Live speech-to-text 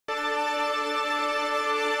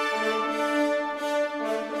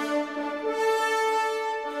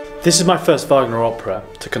This is my first Wagner opera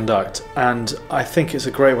to conduct, and I think it's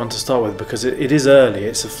a great one to start with because it is early.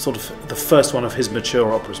 It's a sort of the first one of his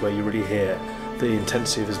mature operas where you really hear the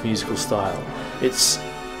intensity of his musical style. It's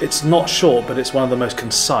not short, but it's one of the most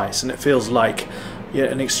concise, and it feels like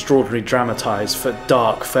an extraordinary dramatised for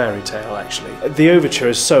dark fairy tale. Actually, the overture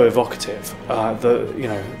is so evocative.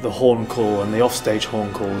 The horn call and the offstage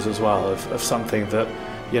horn calls as well of something that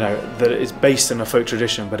that is based in a folk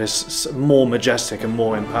tradition, but is more majestic and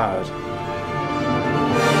more empowered.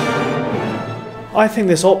 I think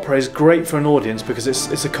this opera is great for an audience because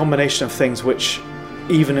it's a combination of things which,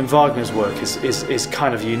 even in Wagner's work, is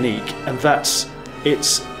kind of unique, and that's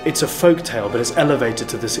it's a folk tale, but it's elevated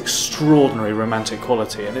to this extraordinary romantic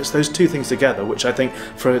quality, and it's those two things together which I think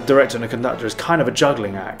for a director and a conductor is kind of a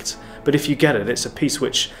juggling act. But if you get it, it's a piece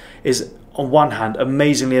which is on one hand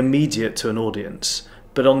amazingly immediate to an audience,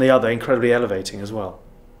 but on the other incredibly elevating as well.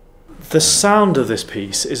 The sound of this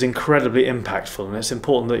piece is incredibly impactful, and it's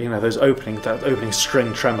important that that opening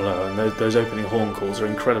string tremolo and those opening horn calls are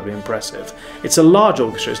incredibly impressive. It's a large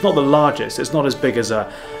orchestra. It's not the largest. It's not as big as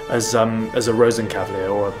a Rosenkavalier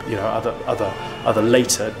or other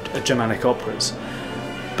later Germanic operas.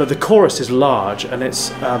 But the chorus is large, and it's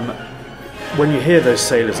when you hear those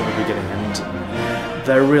sailors at the beginning, and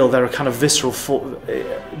they're a kind of visceral.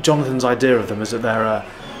 Jonathan's idea of them is that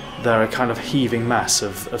they're a kind of heaving mass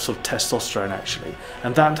of sort of testosterone, actually,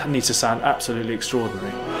 and that needs to sound absolutely extraordinary.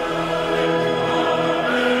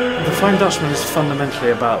 The Flying Dutchman is fundamentally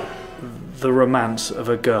about the romance of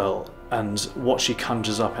a girl and what she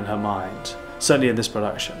conjures up in her mind, certainly in this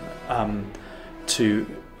production, to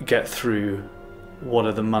get through what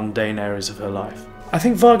are the mundane areas of her life. I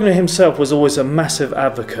think Wagner himself was always a massive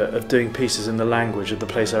advocate of doing pieces in the language of the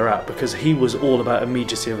place they're at, because he was all about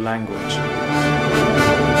immediacy of language.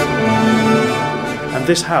 And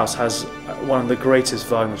this house has one of the greatest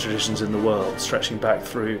Wagner traditions in the world, stretching back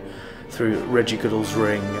through Reggie Goodall's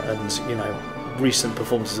Ring and recent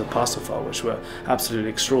performances of Parsifal, which were absolutely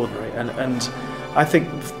extraordinary. And I think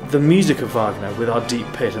the music of Wagner, with our deep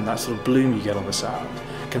pit and that sort of bloom you get on the sound,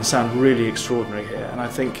 can sound really extraordinary here. And I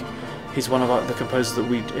think he's one of the composers that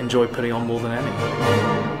we enjoy putting on more than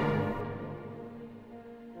any.